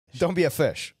Don't be a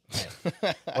fish.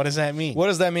 What does that mean? What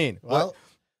does that mean? Well,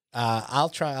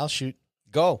 I'll shoot.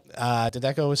 Go.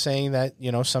 Hideko was saying that,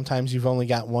 sometimes you've only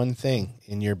got one thing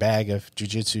in your bag of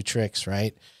jiu-jitsu tricks,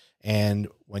 right? And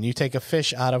when you take a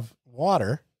fish out of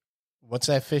water, what's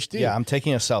that fish do? Yeah, I'm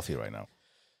taking a selfie right now.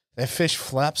 That fish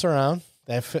flaps around.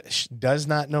 That fish does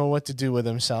not know what to do with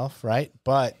himself, right?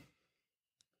 But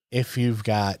if you've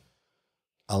got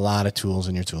a lot of tools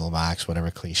in your toolbox,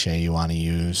 whatever cliche you want to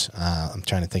use, I'm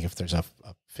trying to think if there's a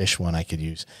fish one I could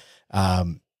use.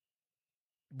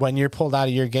 When you're pulled out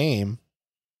of your game,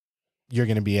 you're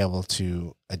going to be able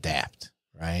to adapt,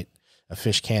 right? A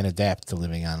fish can't adapt to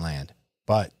living on land,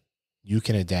 but you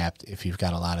can adapt if you've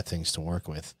got a lot of things to work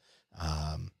with,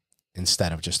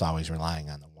 instead of just always relying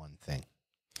on the one thing.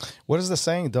 What is the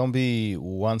saying? Don't be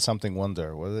one something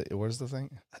wonder. What is the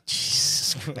thing?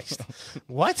 Jesus Christ.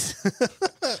 What?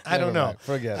 I don't know.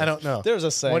 Forget it. I don't know. There's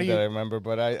a saying that I remember,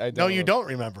 but I don't No, you know. don't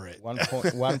remember it.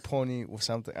 One pony or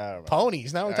something. I don't know.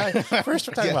 Ponies. Now we're talking. First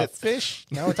we're talking about fish.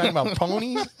 Now we're talking about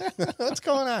ponies. What's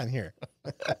going on here?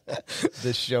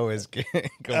 This show is going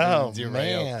Oh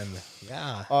derailed. man.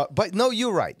 Yeah. But no,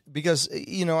 you're right, because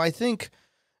I think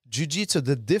jiu-jitsu,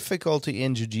 the difficulty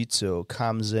in jiu-jitsu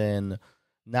comes in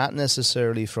not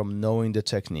necessarily from knowing the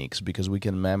techniques, because we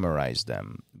can memorize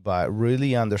them, but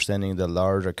really understanding the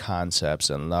larger concepts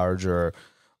and larger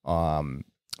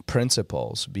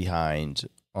principles behind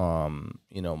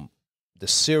the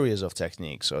series of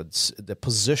techniques, or the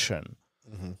position.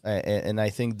 Mm-hmm. And I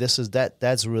think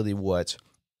that's really what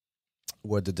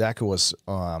the Decker was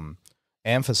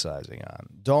emphasizing on.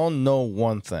 Don't know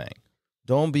one thing.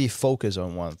 Don't be focused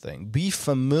on one thing. Be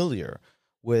familiar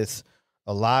with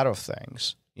a lot of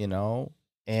things,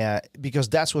 and because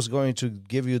that's what's going to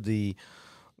give you the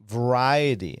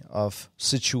variety of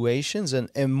situations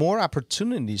and more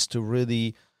opportunities to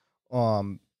really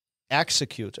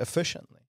execute efficiently.